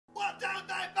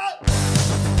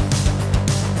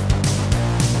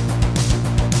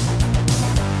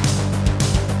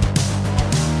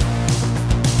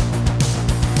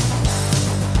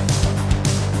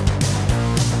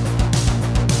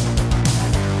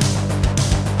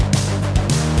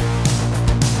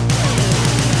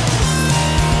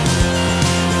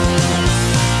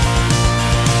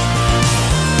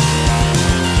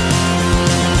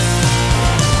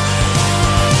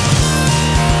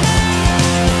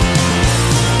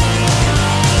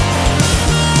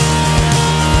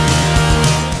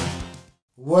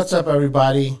What's up,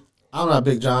 everybody? I'm not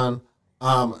Big John.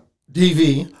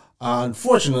 DV.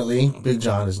 Unfortunately, Big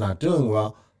John is not doing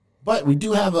well, but we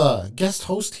do have a guest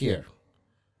host here.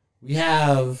 We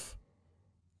have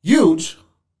huge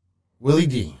Willie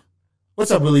D.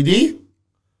 What's up, Willie D?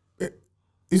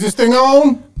 Is this thing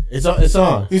on? It's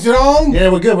on. Is it on? Yeah,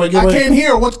 we're good. We're good. I can't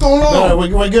hear. What's going on? No,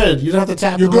 we're good. You don't have to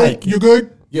tap You're the good? mic. You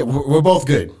good? Yeah, we're both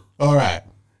good. All right.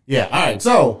 Yeah, all right.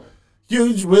 So,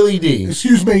 huge Willie D.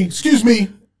 Excuse me.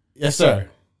 Yes, sir.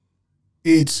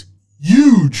 It's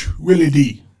huge, Willie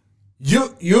D.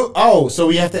 So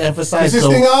we have to emphasize. Is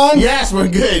this thing on? Yes, we're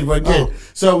good. We're good. Oh.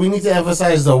 So we need to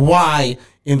emphasize the Y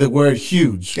in the word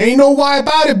huge. Ain't no why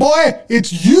about it, boy.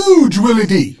 It's huge, Willie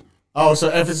D. Oh, so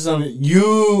emphasis on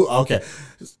you. Okay.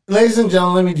 Ladies and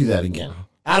gentlemen, let me do that again.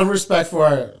 Out of respect for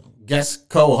our guest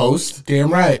co-host,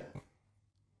 Damn right.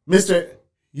 Mr.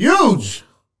 Huge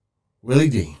Willie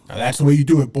D. Now that's the way you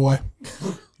do it, boy.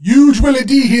 Huge Willie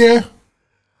D here.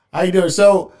 How you doing?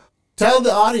 So tell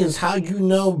the audience how you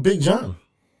know Big John.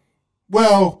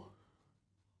 Well,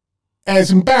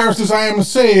 as embarrassed as I am to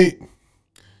say it,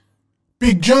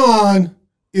 Big John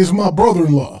is my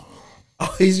brother-in-law.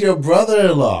 Oh, he's your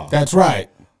brother-in-law. That's right.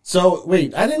 So,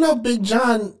 wait, I didn't know Big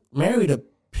John married a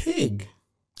pig.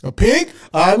 A pig?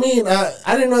 I didn't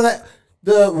know that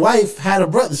the wife had a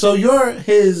brother. So you're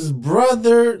his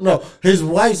brother? No, his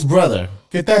wife's brother.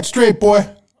 Get that straight,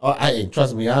 boy.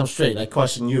 Trust me, I'm straight. I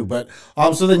question you. But,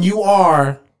 so then you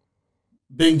are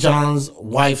Big John's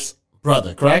wife's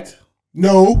brother, correct?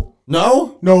 No.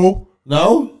 No? No.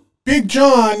 No? Big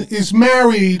John is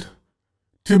married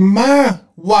to my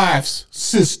wife's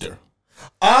sister.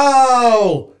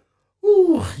 Oh!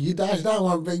 Ooh, you dodged that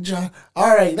one, Big John.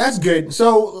 All right, that's good.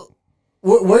 So,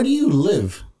 where do you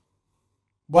live?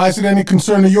 Why is it any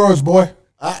concern of yours, boy?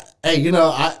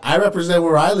 I represent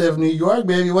where I live, New York,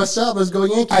 baby. What's up? Let's go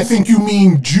Yankees. I think you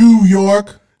mean Jew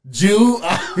York. Jew?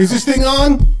 Is this thing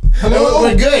on? Hello?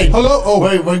 We're good. Hello? Oh.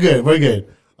 We're good. We're good.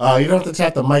 You don't have to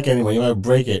tap the mic anymore. You might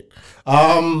break it.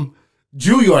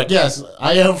 Jew York, yes.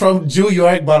 I am from Jew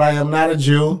York, but I am not a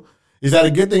Jew. Is that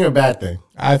a good thing or a bad thing?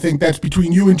 I think that's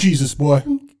between you and Jesus, boy.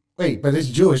 Wait, but it's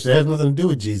Jewish. That has nothing to do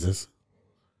with Jesus.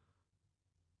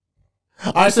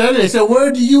 All right, so anyway, so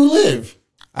where do you live?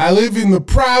 I live in the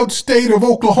proud state of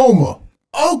Oklahoma.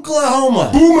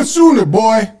 Oklahoma. Boomer Sooner,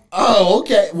 boy. Oh,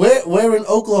 okay. Where in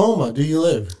Oklahoma do you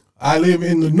live? I live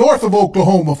in the north of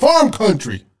Oklahoma, farm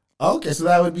country. Okay, so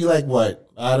that would be like what?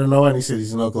 I don't know any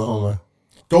cities in Oklahoma.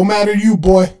 Don't matter to you,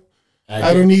 boy.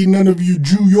 I don't need none of you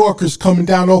Jew Yorkers coming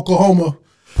down Oklahoma,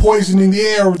 poisoning the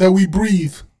air that we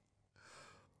breathe.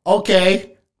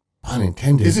 Okay. Pun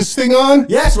intended. Is this thing on?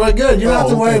 Yes, we're good. You don't have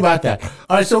to worry Okay. about that.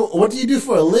 All right, so what do you do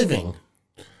for a living?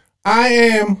 I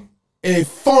am a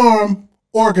farm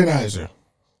organizer.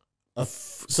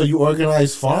 So you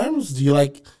organize farms? Do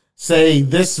you say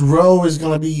this row is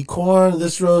going to be corn,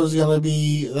 this row is going to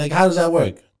be, how does that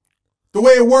work? The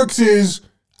way it works is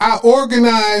I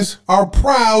organize our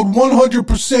proud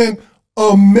 100%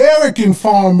 American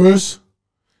farmers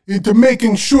into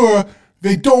making sure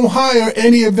they don't hire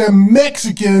any of them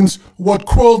Mexicans what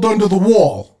crawled under the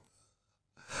wall.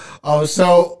 Oh,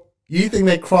 so you think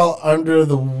they crawl under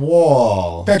the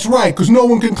wall? That's right, because no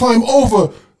one can climb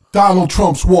over Donald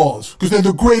Trump's walls, because they're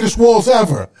the greatest walls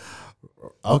ever.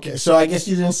 Okay, so I guess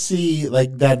you didn't see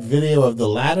that video of the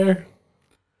ladder?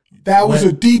 That was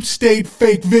a deep state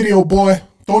fake video, boy.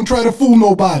 Don't try to fool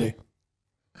nobody.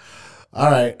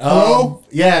 All right. Hello?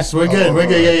 Yes, we're good. We're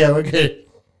good. Yeah, we're good.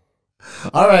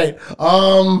 All right.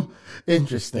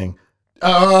 Interesting.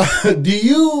 Do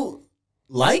you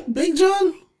like Big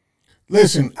John?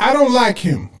 Listen, I don't like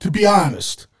him, to be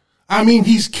honest. I mean,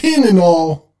 he's kin and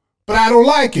all, but I don't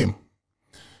like him.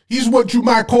 He's what you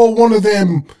might call one of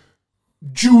them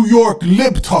Jew York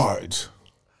libtards.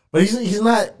 But he's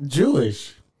not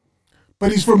Jewish.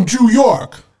 But he's from Jew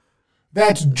York.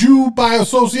 That's Jew by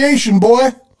association,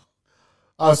 boy.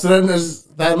 Oh, so then does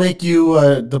that make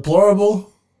you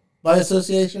deplorable by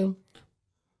association?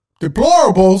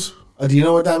 Deplorables? Do you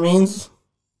know what that means?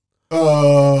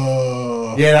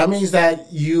 Yeah, that means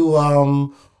that you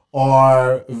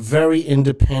are very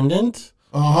independent.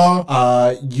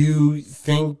 You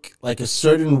think a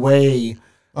certain way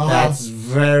that's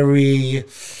very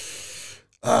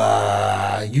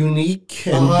unique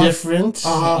and different.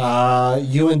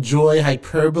 You enjoy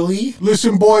hyperbole.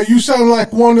 Listen, boy, you sound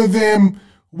like one of them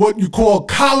what you call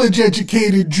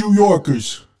college-educated Jew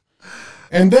Yorkers.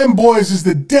 And them boys is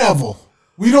the devil.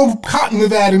 We don't cotton to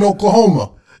that in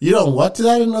Oklahoma. You don't what to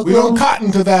that in Oklahoma? We don't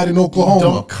cotton to that in Oklahoma.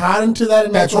 You don't cotton to that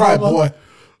in That's Oklahoma? right, boy.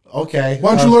 Okay.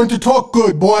 Why don't you learn to talk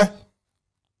good, boy?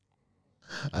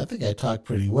 I think I talk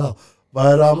pretty well.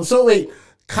 But so wait,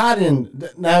 cotton.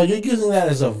 Now you're using that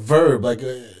as a verb. Like,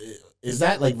 is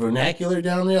that like vernacular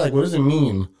down there? Like, what does it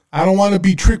mean? I don't want to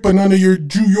be tricked by none of your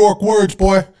New York words,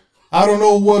 boy. I don't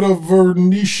know what a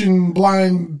Venetian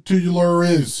blind tubular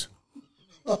is.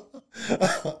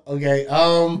 Okay.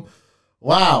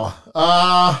 Wow.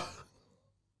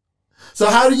 So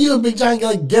how do you and Big John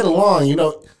get along? You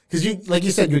know, because you, like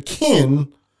you said, you're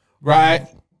kin, Right.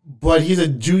 but he's a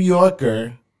New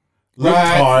Yorker,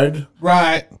 Right. libtard,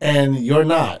 Right. and you're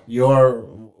not. You're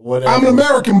whatever. I'm an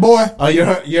American, boy.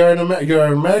 You're an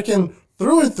American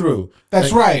through and through.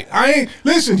 That's right.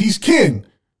 Listen, he's kin.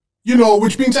 You know,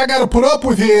 which means I got to put up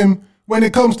with him when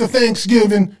it comes to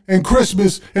Thanksgiving and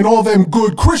Christmas and all them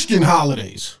good Christian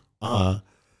holidays. But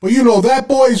you know, that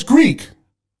boy's Greek.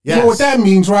 Yes. You know what that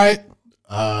means, right?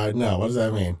 No. What does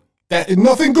that mean? That is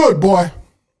nothing good, boy.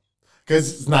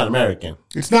 Because it's not American.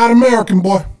 It's not American,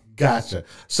 boy. Gotcha.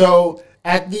 So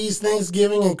at these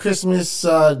Thanksgiving and Christmas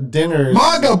dinners,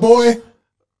 MAGA, boy.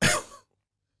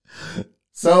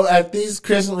 So at these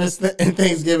Christmas and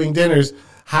Thanksgiving dinners,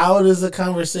 how does the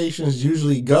conversations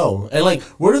usually go? And like,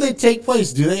 where do they take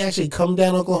place? Do they actually come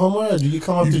down Oklahoma, or do you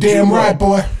come up to? You damn right,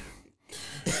 boy.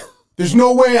 There's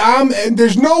no way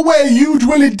Huge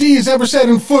Willie D has ever set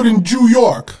foot in New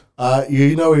York.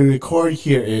 You know, we record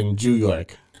here in New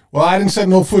York. Well, I didn't set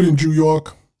no foot in New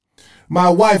York. My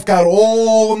wife got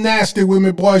all nasty with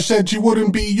me, boy. Said she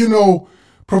wouldn't be, you know,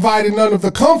 providing none of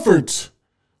the comforts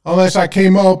unless I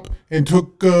came up and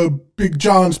took Big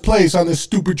John's place on this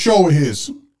stupid show of his.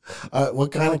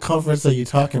 What kind of comforts are you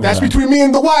talking That's about? between me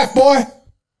and the wife, boy.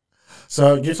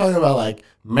 So you're talking about like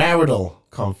marital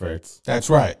comforts. That's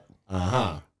right.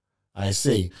 I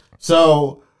see.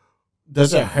 So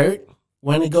does it hurt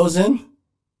when it goes in?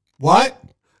 What?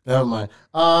 Never mind.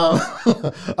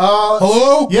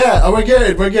 Hello? Yeah, we're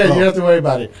good. We're good. Oh. You don't have to worry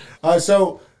about it.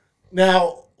 So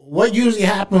now, what usually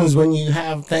happens when you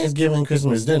have Thanksgiving and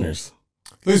Christmas dinners?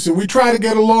 Listen, we try to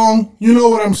get along. You know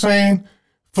what I'm saying?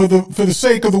 For the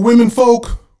sake of the women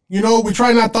folk, you know, we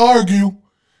try not to argue.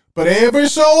 But every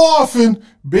so often,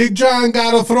 Big John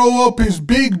got to throw up his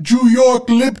big New York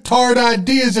libtard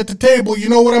ideas at the table. You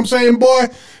know what I'm saying, boy?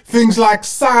 Things like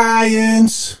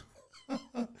science.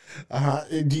 Are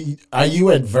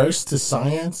you adverse to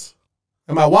science?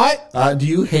 Am I what? Do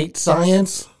you hate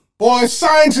science? Boy,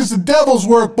 science is the devil's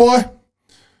work, boy.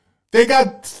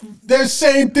 They're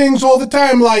saying things all the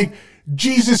time like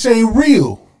Jesus ain't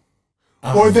real.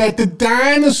 Or that the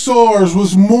dinosaurs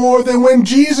was more than when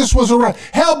Jesus was around.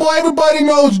 Hell, boy, everybody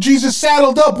knows Jesus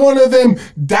saddled up one of them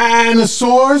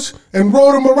dinosaurs and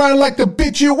rode him around like the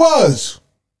bitch it was.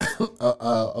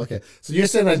 Okay. So you're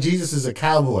saying that Jesus is a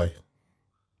cowboy?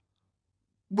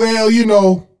 Well, you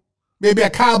know, maybe a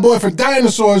cowboy for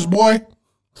dinosaurs, boy.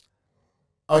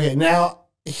 Okay, now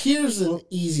here's an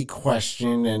easy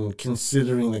question, and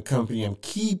considering the company I'm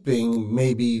keeping,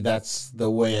 maybe that's the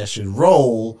way I should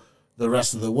roll the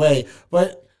rest of the way.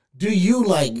 But do you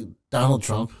like Donald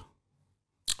Trump?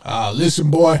 Listen,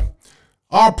 boy.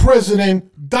 Our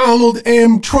president, Donald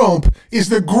M. Trump, is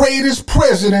the greatest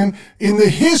president in the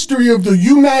history of the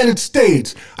United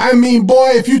States. I mean, boy,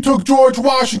 if you took George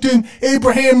Washington,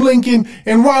 Abraham Lincoln,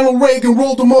 and Ronald Reagan,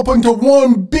 rolled them up into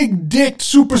one big dick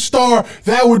superstar,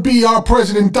 that would be our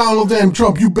president, Donald M.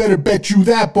 Trump. You better bet you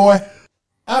that, boy.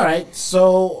 All right,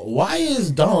 so why is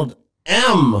Donald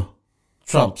M.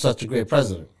 Trump such a great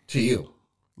president to you?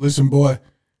 Listen, boy,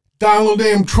 Donald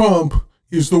M. Trump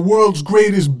is the world's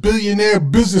greatest billionaire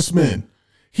businessman.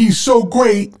 He's so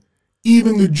great,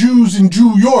 even the Jews in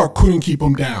New York couldn't keep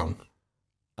him down.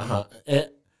 Do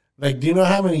you know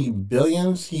how many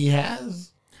billions he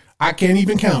has? I can't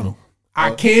even count them.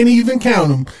 I can't even count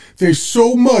them. There's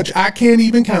so much, I can't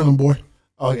even count them, boy.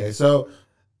 Okay, so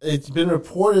it's been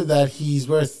reported that he's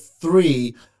worth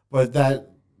 3, but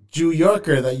that New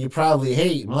Yorker that you probably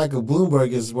hate, Michael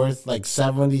Bloomberg, is worth like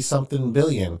 70-something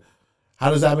billion. How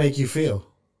does that make you feel?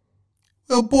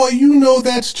 Well, boy, you know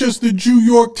that's just the New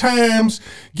York Times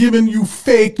giving you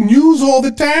fake news all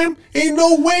the time. Ain't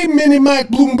no way Mini Mike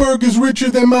Bloomberg is richer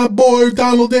than my boy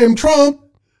Donald M. Trump.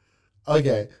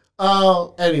 Okay.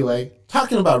 Anyway,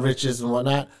 talking about riches and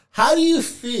whatnot, how do you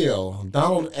feel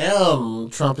Donald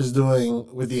M. Trump is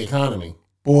doing with the economy?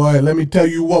 Boy, let me tell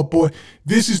you what, boy.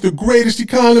 This is the greatest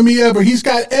economy ever. He's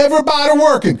got everybody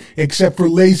working, except for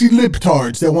lazy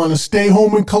libtards that want to stay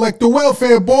home and collect the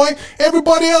welfare, boy.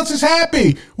 Everybody else is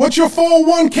happy. What's your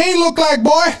 401k look like,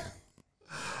 boy?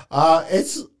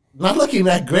 It's not looking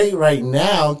that great right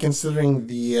now, considering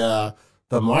the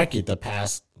market the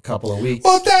past couple of weeks.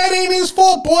 Well, that ain't his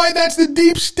fault, boy. That's the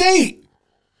deep state.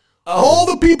 All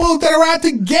the people that are out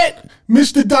to get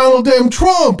Mr. Donald M.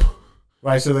 Trump.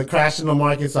 Right, so they're crashing the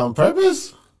markets on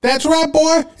purpose? That's right,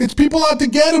 boy. It's people out to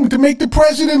get him to make the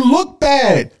president look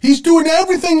bad. He's doing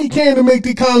everything he can to make the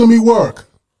economy work.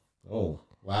 Oh,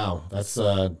 wow. That's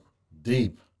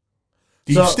deep.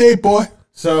 Deep state, boy.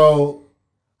 So,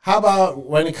 how about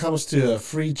when it comes to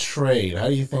free trade? How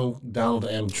do you think Donald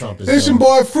M. Trump is Listen,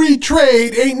 doing? boy, free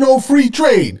trade ain't no free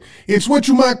trade. It's what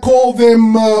you might call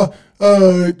them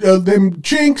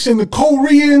chinks and the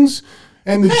Koreans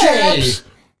and the Japs.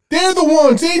 They're the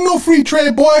ones. Ain't no free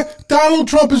trade, boy. Donald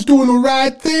Trump is doing the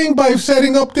right thing by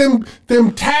setting up them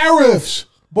tariffs,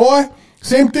 boy.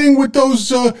 Same thing with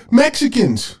those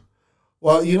Mexicans.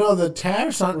 Well, you know, the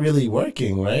tariffs aren't really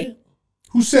working, right?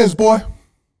 Who says, boy?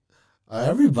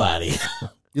 Everybody.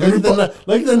 Look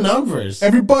at the numbers.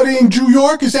 Everybody in New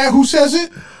York? Is that who says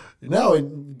it? No,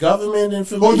 government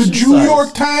information. Or the New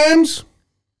York Times?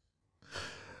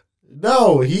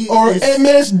 No, or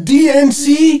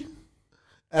MSDNC?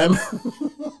 All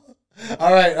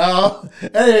right.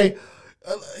 Anyway,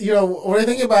 you know, when I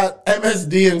think about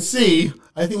MSDNC,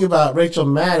 I think about Rachel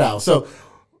Maddow. So,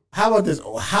 how about this?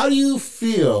 How do you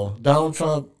feel Donald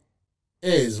Trump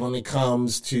is when it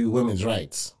comes to women's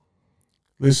rights?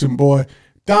 Listen, boy,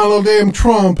 Donald M.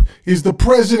 Trump is the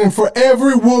president for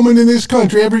every woman in this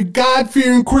country. Every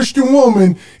God-fearing Christian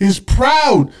woman is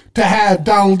proud to have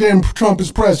Donald M. Trump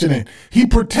as president. He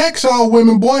protects our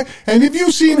women, boy. And if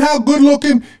you've seen how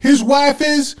good-looking his wife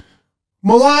is,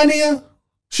 Melania,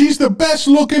 she's the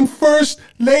best-looking first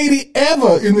lady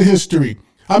ever in the history.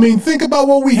 I mean, think about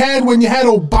what we had when you had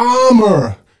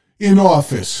Obama in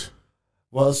office.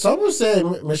 Well, some would say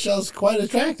Michelle's quite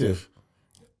attractive.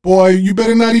 Boy, you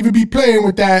better not even be playing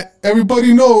with that.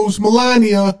 Everybody knows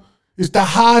Melania is the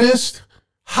hottest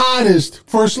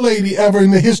first lady ever in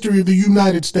the history of the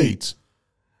United States.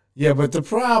 Yeah, but the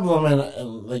problem,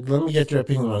 and like, let me get your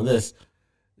opinion on this.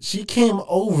 She came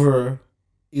over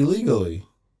illegally.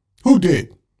 Who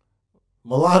did?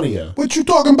 Melania. What you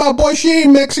talking about, boy? She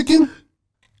ain't Mexican.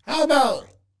 How about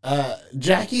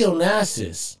Jackie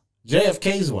Onassis,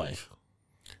 JFK's wife?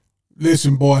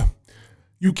 Listen, boy.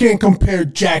 You can't compare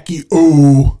Jackie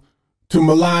O to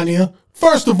Melania.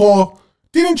 First of all,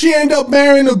 didn't she end up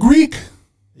marrying a Greek?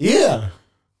 Yeah.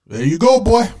 There you go,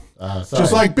 boy.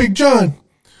 Just like Big John.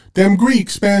 Them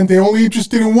Greeks, man, they're only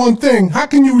interested in one thing. How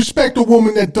can you respect a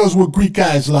woman that does what Greek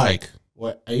guys like?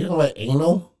 What, are you talking about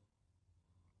anal?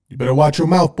 You better watch your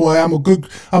mouth, boy. I'm a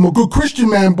good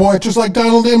Christian man, boy, just like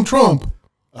Donald M. Trump.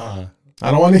 I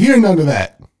don't want to hear none of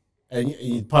that.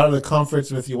 And part of the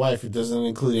comforts with your wife, it doesn't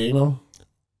include anal?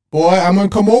 Boy, I'm going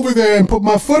to come over there and put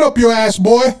my foot up your ass,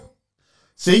 boy.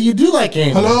 See, you do like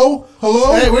anal.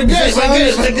 Hello? Hey, we're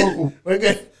good. We're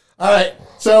good. All right.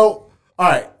 So, all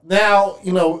right. Now,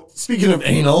 you know, speaking of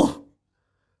anal,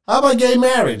 how about gay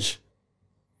marriage?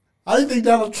 How do you think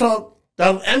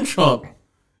Donald M. Trump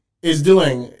is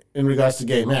doing in regards to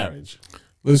gay marriage?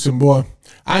 Listen, boy,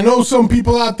 I know some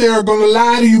people out there are going to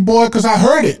lie to you, boy, because I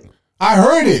heard it.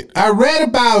 I read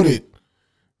about it.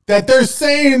 That they're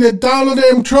saying that Donald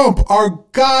M. Trump, our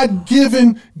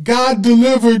God-given,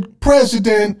 God-delivered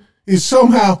president, is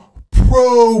somehow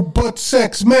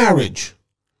pro-butt-sex marriage.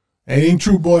 That ain't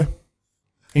true, boy.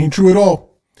 Ain't true at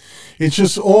all. It's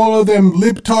just all of them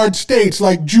libtard states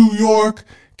like New York,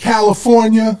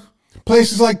 California,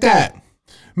 places like that.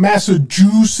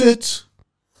 Massachusetts,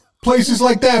 places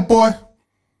like that, boy.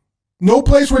 No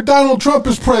place where Donald Trump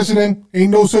is president,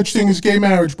 ain't no such thing as gay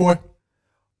marriage, boy.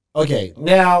 Okay,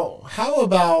 now, how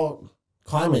about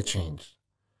climate change?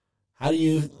 How do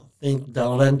you think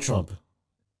Donald M. Trump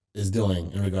is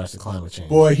doing in regards to climate change?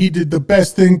 Boy, he did the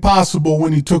best thing possible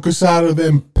when he took us out of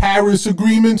them Paris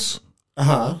agreements.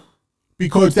 Uh-huh.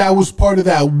 Because that was part of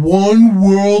that one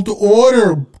world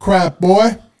order crap,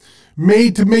 boy.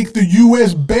 Made to make the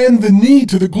U.S. bend the knee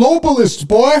to the globalists,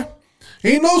 boy.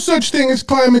 Ain't no such thing as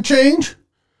climate change.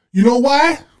 You know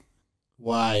why?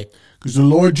 Why? Because the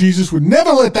Lord Jesus would never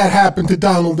let that happen to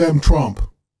Donald M. Trump.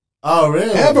 Oh,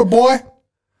 really? Ever, boy.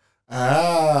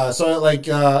 So like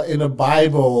in the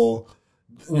Bible,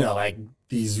 you know, like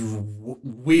these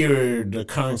weird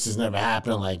occurrences never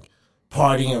happen, like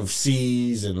parting of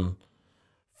seas and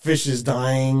fishes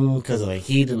dying because of the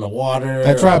heat in the water.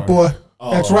 That's right, boy.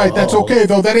 That's right. That's okay,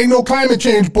 though. That ain't no climate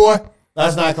change, boy.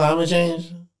 That's not climate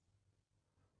change?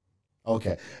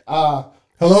 Okay.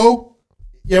 Hello?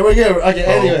 Yeah, we're good. Okay,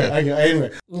 okay.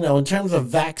 Anyway. You know, in terms of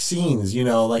vaccines, you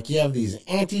know, like you have these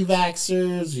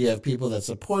anti-vaxxers, you have people that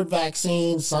support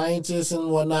vaccines, scientists and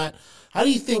whatnot. How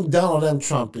do you think Donald M.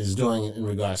 Trump is doing in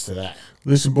regards to that?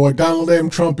 Listen, boy, Donald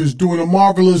M. Trump is doing a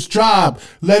marvelous job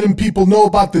letting people know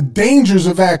about the dangers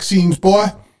of vaccines, boy.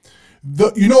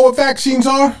 You know what vaccines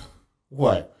are?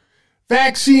 What?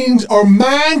 Vaccines are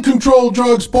mind control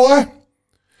drugs, boy.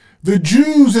 The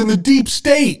Jews and the deep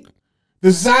state,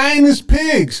 the Zionist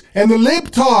pigs and the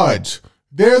libtards,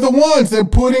 they're the ones that are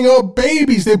putting up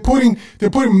babies. They're putting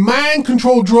mind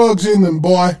control drugs in them,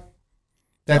 boy.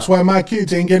 That's why my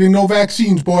kids ain't getting no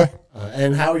vaccines, boy.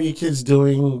 And how are your kids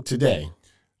doing today?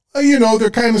 They're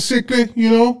kind of sickly,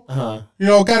 Uh-huh.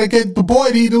 Got to get the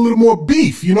boy to eat a little more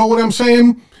beef. You know what I'm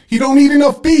saying? He don't eat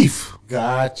enough beef.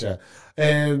 Gotcha.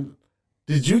 And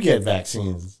did you get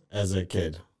vaccines as a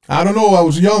kid? I don't know. I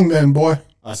was young then, boy.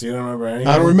 So you don't remember anything?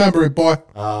 I don't remember it, boy.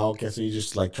 Okay. So you're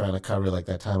just like trying to cover like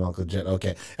that time, Uncle Jet.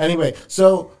 Okay. Anyway,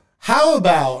 so how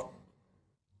about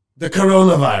the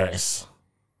coronavirus?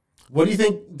 What do you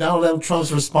think Donald M.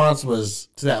 Trump's response was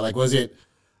to that? Like, was it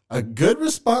a good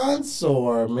response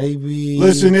or maybe...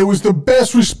 Listen, it was the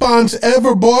best response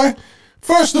ever, boy.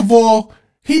 First of all,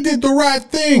 he did the right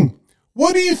thing.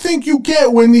 What do you think you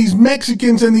get when these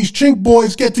Mexicans and these chink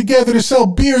boys get together to sell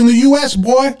beer in the U.S.,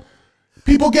 boy?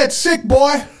 People get sick,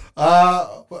 boy.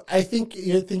 I think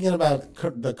you're thinking about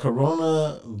the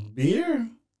Corona beer?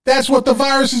 That's what the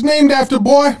virus is named after,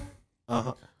 boy.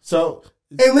 Uh-huh. So...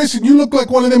 Hey, listen, you look like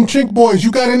one of them chink boys.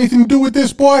 You got anything to do with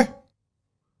this, boy?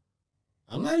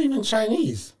 I'm not even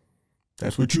Chinese.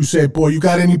 That's what you said, boy. You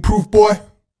got any proof, boy?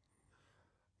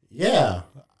 Yeah.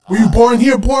 Were you born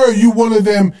here, boy, or are you one of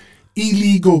them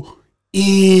illegal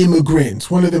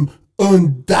immigrants? One of them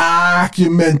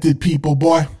undocumented people,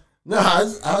 boy? No, I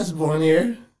was born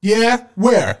here. Yeah?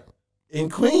 Where? In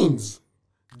Queens.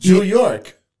 New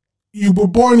York. You were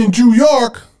born in New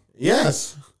York?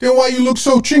 Yes. Then why you look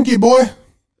so chinky, boy?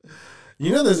 You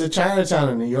know there's a Chinatown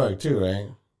in New York too, right?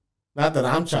 Not that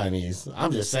I'm Chinese.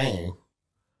 I'm just saying.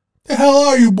 The hell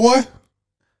are you, boy?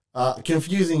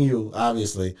 Confusing you,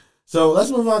 obviously. So let's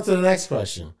move on to the next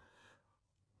question.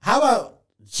 How about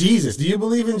Jesus? Do you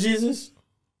believe in Jesus?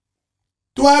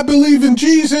 Do I believe in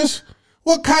Jesus?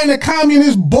 What kind of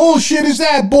communist bullshit is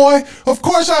that, boy? Of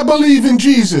course I believe in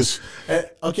Jesus.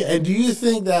 Okay, and do you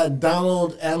think that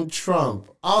Donald M. Trump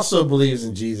also believes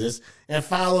in Jesus and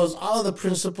follows all of the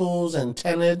principles and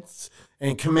tenets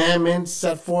and commandments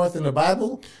set forth in the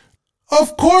Bible?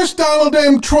 Of course Donald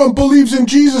M. Trump believes in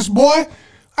Jesus, boy.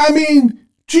 I mean,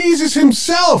 Jesus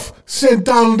himself sent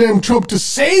Donald M. Trump to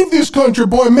save this country,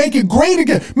 boy. Make it great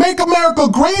again. Make America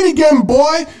great again,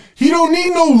 boy. He don't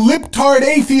need no lip-tart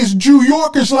atheist New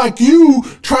Yorkers like you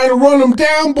trying to run him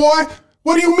down, boy.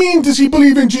 What do you mean, does he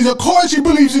believe in Jesus? Of course he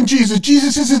believes in Jesus.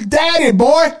 Jesus is his daddy,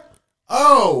 boy.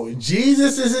 Oh,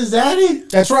 Jesus is his daddy?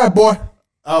 That's right, boy.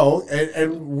 Oh,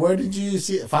 and where did you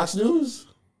see it? Fox News?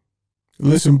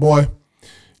 Listen, boy.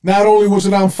 Not only was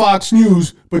it on Fox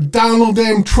News, but Donald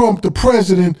M. Trump, the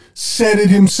president, said it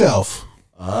himself.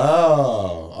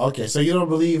 Oh, okay. So you don't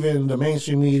believe in the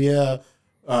mainstream media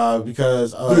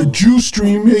because of... The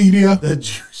Jew-stream media. The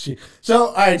Jew... So,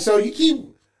 all right, so you keep...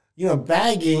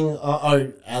 bagging,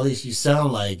 or at least you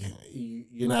sound like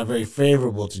you're not very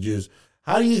favorable to Jews.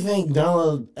 How do you think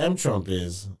Donald M. Trump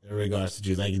is in regards to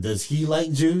Jews? Like, does he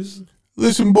like Jews?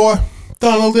 Listen, boy,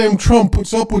 Donald M. Trump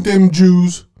puts up with them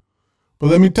Jews.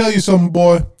 But let me tell you something,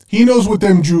 boy. He knows what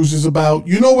them Jews is about.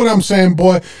 You know what I'm saying,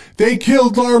 boy. They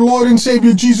killed our Lord and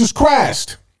Savior Jesus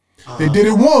Christ. They did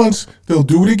it once. They'll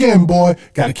do it again, boy.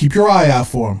 Got to keep your eye out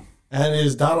for him. And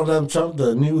is Donald M. Trump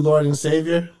the new Lord and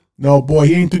Savior? No, boy,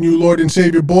 he ain't the new Lord and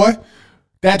Savior, boy.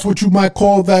 That's what you might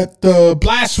call that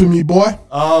blasphemy, boy.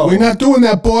 Oh. We're not doing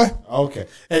that, boy. Okay.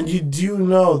 And you do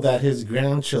know that his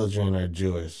grandchildren are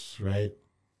Jewish, right?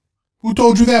 Who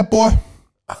told you that, boy?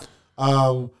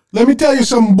 Let me tell you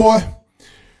something, boy.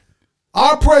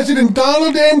 Our president,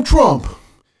 Donald M. Trump,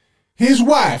 his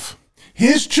wife,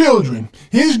 his children,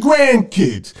 his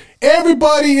grandkids,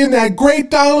 everybody in that great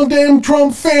Donald M.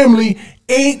 Trump family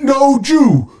ain't no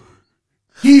Jew.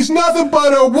 He's nothing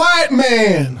but a white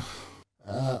man.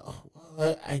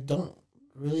 Well, I don't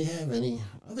really have any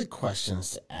other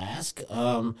questions to ask.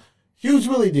 Huge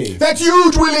Willie D. That's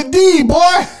huge Willie D,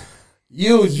 boy.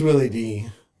 Huge Willie D.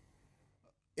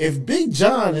 If Big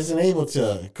John isn't able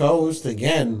to co-host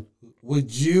again,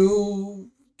 would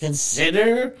you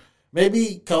consider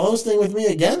maybe co-hosting with me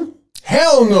again?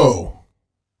 Hell no.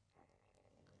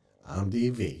 I'm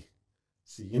DV.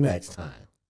 See you next time.